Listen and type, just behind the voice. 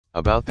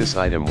About this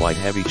item, white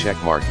heavy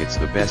checkmark. It's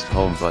the best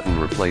home button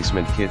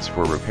replacement kits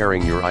for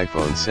repairing your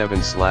iPhone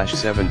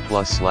 7/7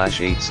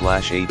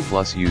 Plus/8/8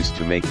 Plus, used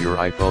to make your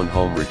iPhone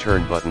home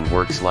return button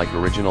works like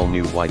original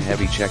new. White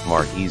heavy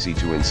checkmark, easy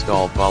to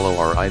install. Follow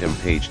our item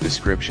page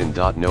description.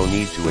 No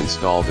need to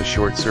install the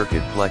short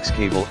circuit flex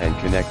cable and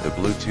connect the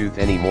Bluetooth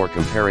anymore.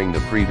 Comparing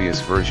the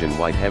previous version,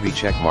 white heavy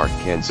checkmark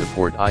can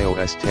support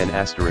iOS 10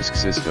 *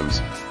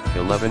 systems,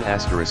 11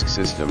 *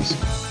 systems,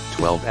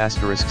 12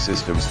 *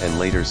 systems and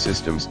later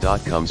systems.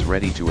 Comes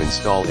ready to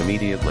install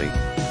immediately,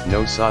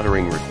 no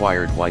soldering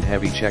required. White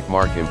heavy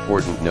checkmark.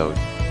 Important note: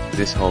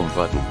 this home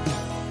button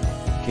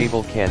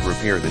cable can't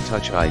repair the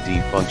Touch ID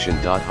function.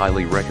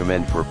 Highly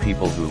recommend for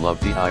people who love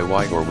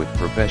DIY or with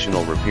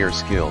professional repair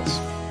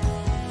skills.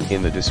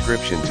 In the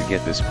description to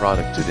get this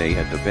product today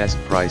at the best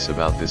price.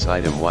 About this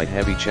item, white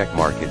heavy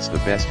checkmark. It's the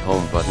best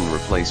home button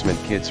replacement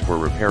kits for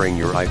repairing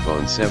your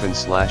iPhone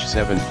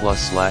 7/7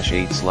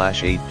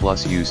 Plus/8/8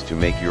 Plus, used to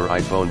make your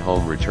iPhone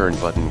home return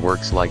button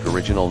works like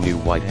original new.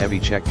 White heavy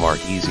checkmark,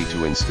 easy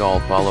to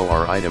install. Follow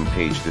our item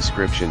page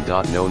description.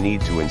 No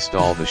need to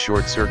install the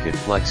short circuit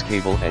flex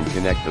cable and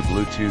connect the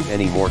Bluetooth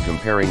anymore.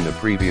 Comparing the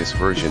previous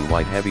version,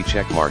 white heavy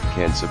checkmark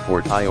can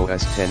support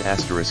iOS 10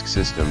 *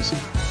 systems,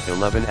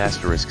 11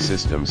 *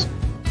 systems,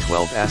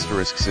 12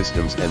 *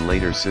 systems and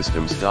later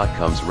systems.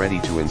 Comes ready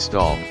to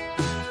install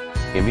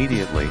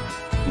immediately,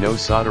 no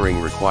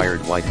soldering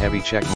required. White heavy checkmark.